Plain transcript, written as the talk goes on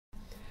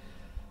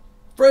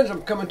Friends,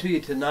 I'm coming to you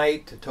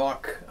tonight to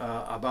talk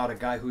about a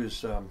guy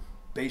who's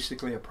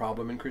basically a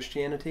problem in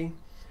Christianity.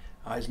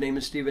 His name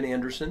is Steven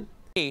Anderson.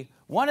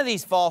 One of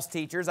these false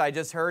teachers I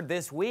just heard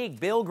this week,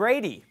 Bill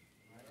Grady.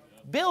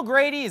 Bill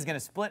Grady is going to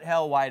split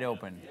hell wide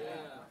open.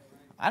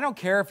 I don't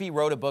care if he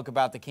wrote a book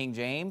about the King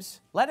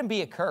James. Let him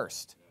be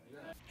accursed.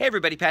 Hey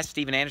everybody, Pastor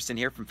Steven Anderson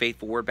here from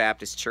Faithful Word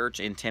Baptist Church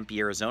in Tempe,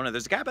 Arizona.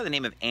 There's a guy by the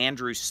name of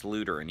Andrew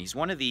Sluder, and he's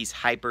one of these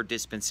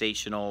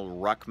hyper-dispensational,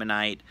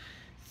 Ruckmanite,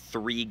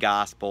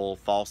 three-gospel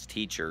false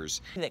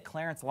teachers. That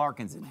Clarence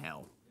Larkin's in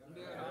hell.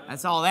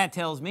 That's all that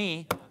tells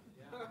me.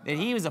 That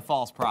he was a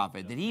false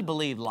prophet, that he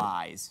believed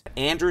lies.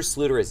 Andrew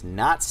Sluder is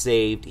not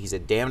saved. He's a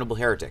damnable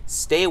heretic.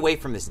 Stay away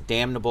from this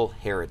damnable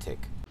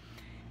heretic.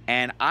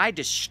 And I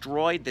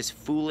destroyed this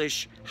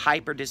foolish,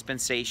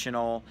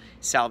 hyper-dispensational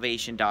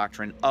salvation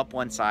doctrine up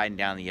one side and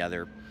down the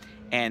other.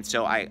 And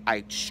so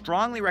I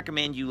strongly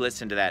recommend you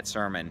listen to that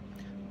sermon,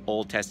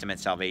 Old Testament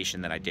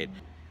Salvation, that I did.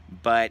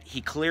 But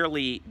he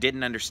clearly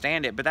didn't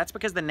understand it. But that's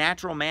because the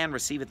natural man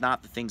receiveth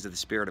not the things of the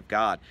Spirit of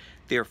God.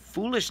 They're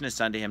foolishness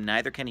unto him,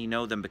 neither can he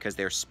know them, because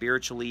they're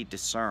spiritually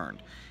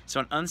discerned. So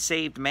an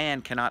unsaved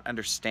man cannot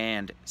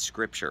understand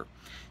Scripture.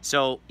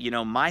 So, you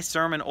know, my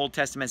sermon, Old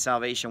Testament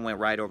Salvation, went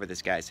right over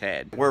this guy's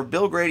head. Where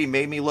Bill Grady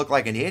made me look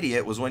like an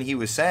idiot was when he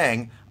was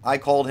saying, I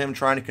called him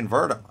trying to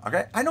convert him.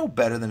 Okay, I know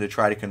better than to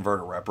try to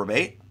convert a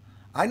reprobate.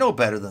 I know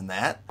better than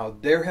that.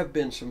 There have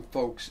been some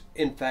folks,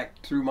 in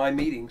fact, through my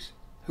meetings,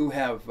 who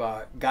have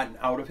gotten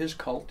out of his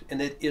cult,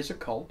 and it is a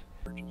cult.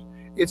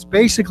 It's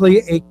basically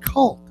a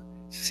cult,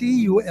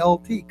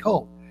 C-U-L-T,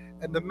 cult.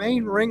 And the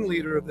main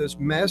ringleader of this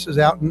mess is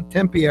out in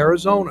Tempe,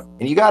 Arizona.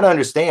 And you got to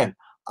understand,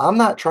 I'm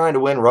not trying to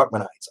win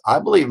Ruckmanites. I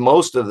believe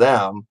most of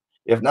them,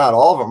 if not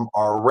all of them,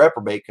 are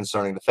reprobate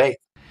concerning the faith.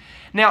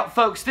 Now,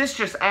 folks, this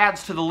just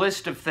adds to the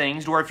list of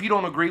things where if you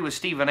don't agree with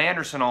Steven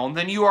Anderson on,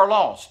 then you are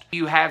lost.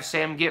 You have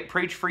Sam Gipp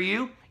preach for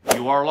you,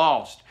 you are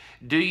lost.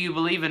 Do you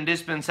believe in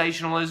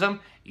dispensationalism?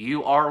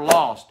 You are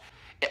lost.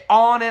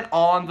 On and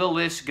on the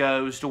list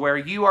goes to where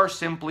you are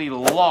simply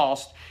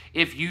lost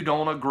if you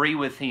don't agree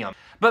with him.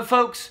 But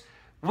folks,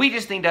 we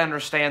just need to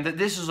understand that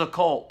this is a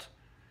cult.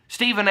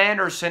 Steven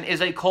Anderson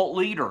is a cult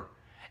leader.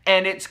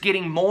 And it's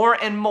getting more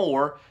and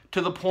more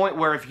to the point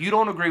where if you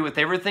don't agree with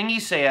everything he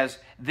says,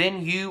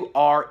 then you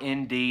are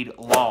indeed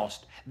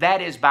lost.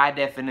 That is by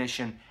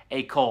definition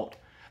a cult.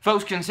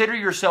 Folks, consider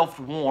yourself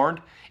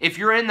warned. If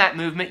you're in that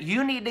movement,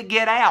 you need to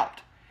get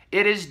out.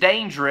 It is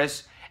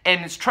dangerous.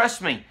 And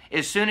trust me,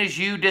 as soon as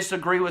you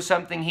disagree with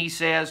something he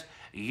says,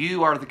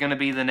 you are going to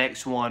be the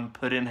next one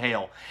put in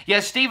hell.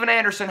 Yes, Steven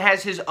Anderson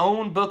has his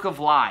own book of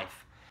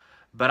life.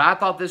 But I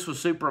thought this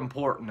was super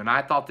important, and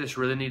I thought this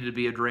really needed to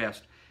be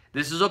addressed.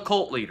 This is a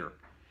cult leader.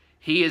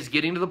 He is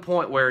getting to the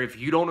point where if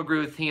you don't agree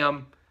with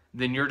him,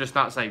 then you're just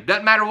not saved.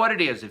 Doesn't matter what it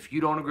is. If you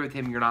don't agree with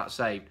him, you're not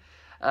saved.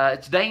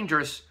 It's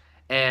dangerous,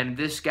 and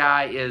this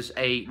guy is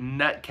a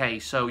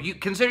nutcase. So you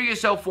consider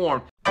yourself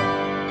warned.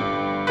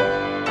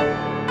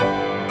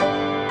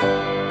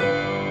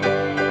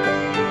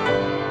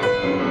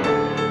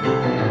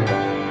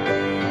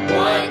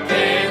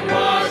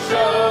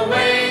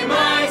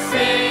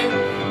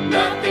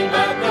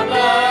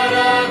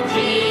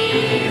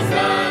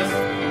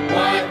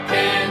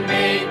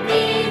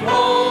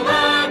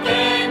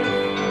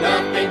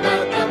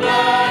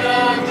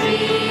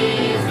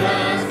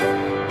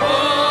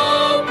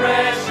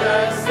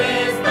 Precious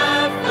is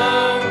the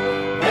flow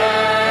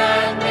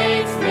that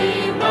makes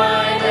me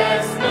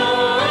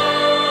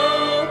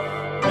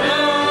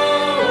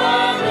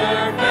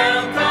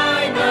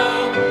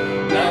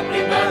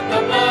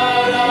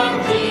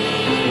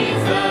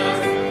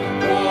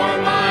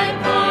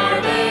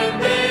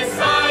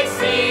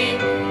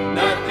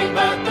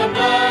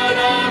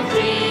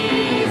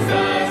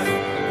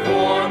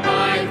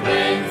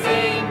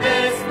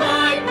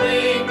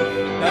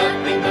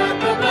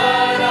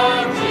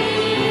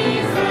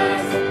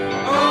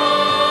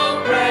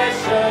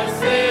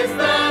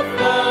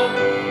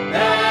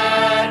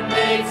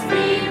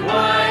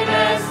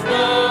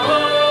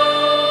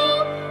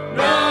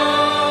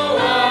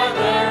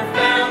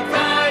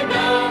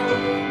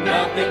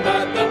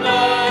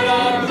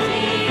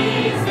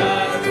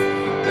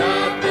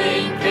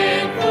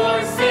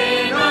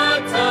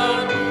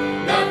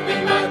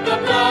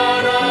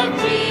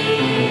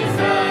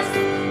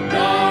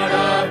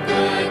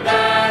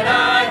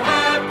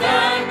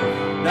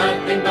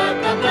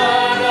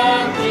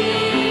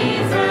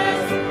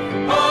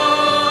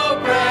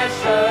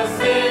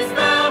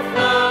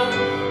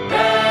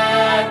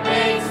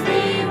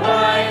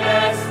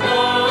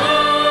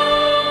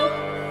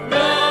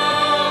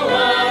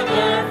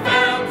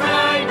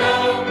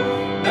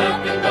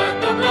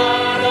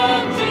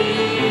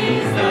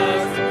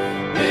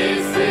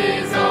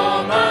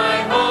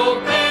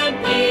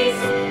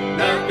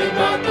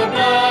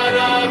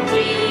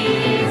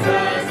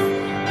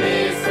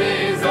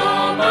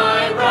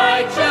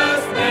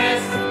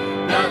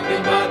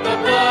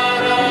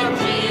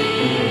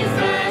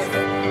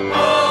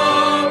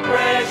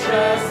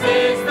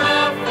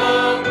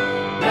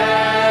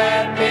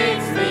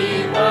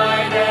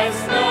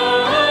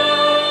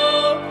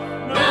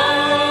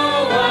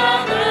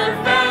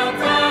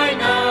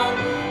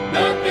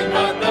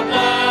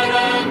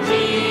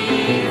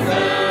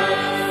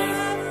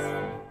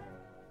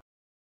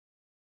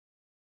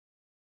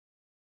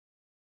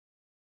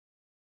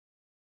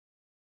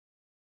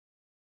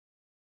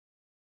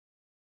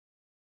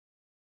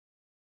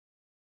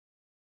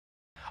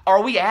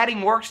Are we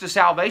adding works to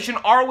salvation?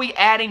 Are we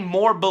adding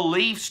more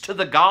beliefs to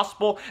the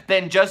gospel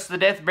than just the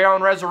death, burial,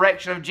 and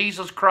resurrection of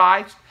Jesus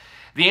Christ?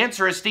 The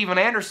answer is Stephen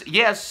Anderson.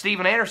 Yes,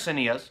 Stephen Anderson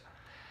is.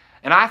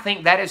 And I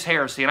think that is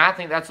heresy, and I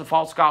think that's a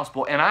false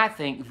gospel, and I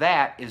think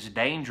that is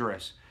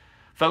dangerous.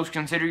 Folks,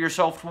 consider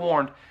yourself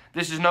warned.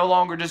 This is no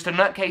longer just a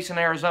nutcase in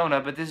Arizona,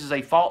 but this is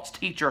a false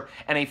teacher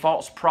and a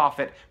false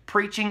prophet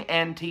preaching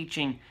and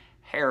teaching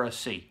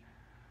heresy.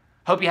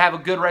 Hope you have a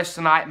good rest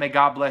tonight. May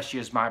God bless you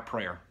is my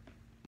prayer.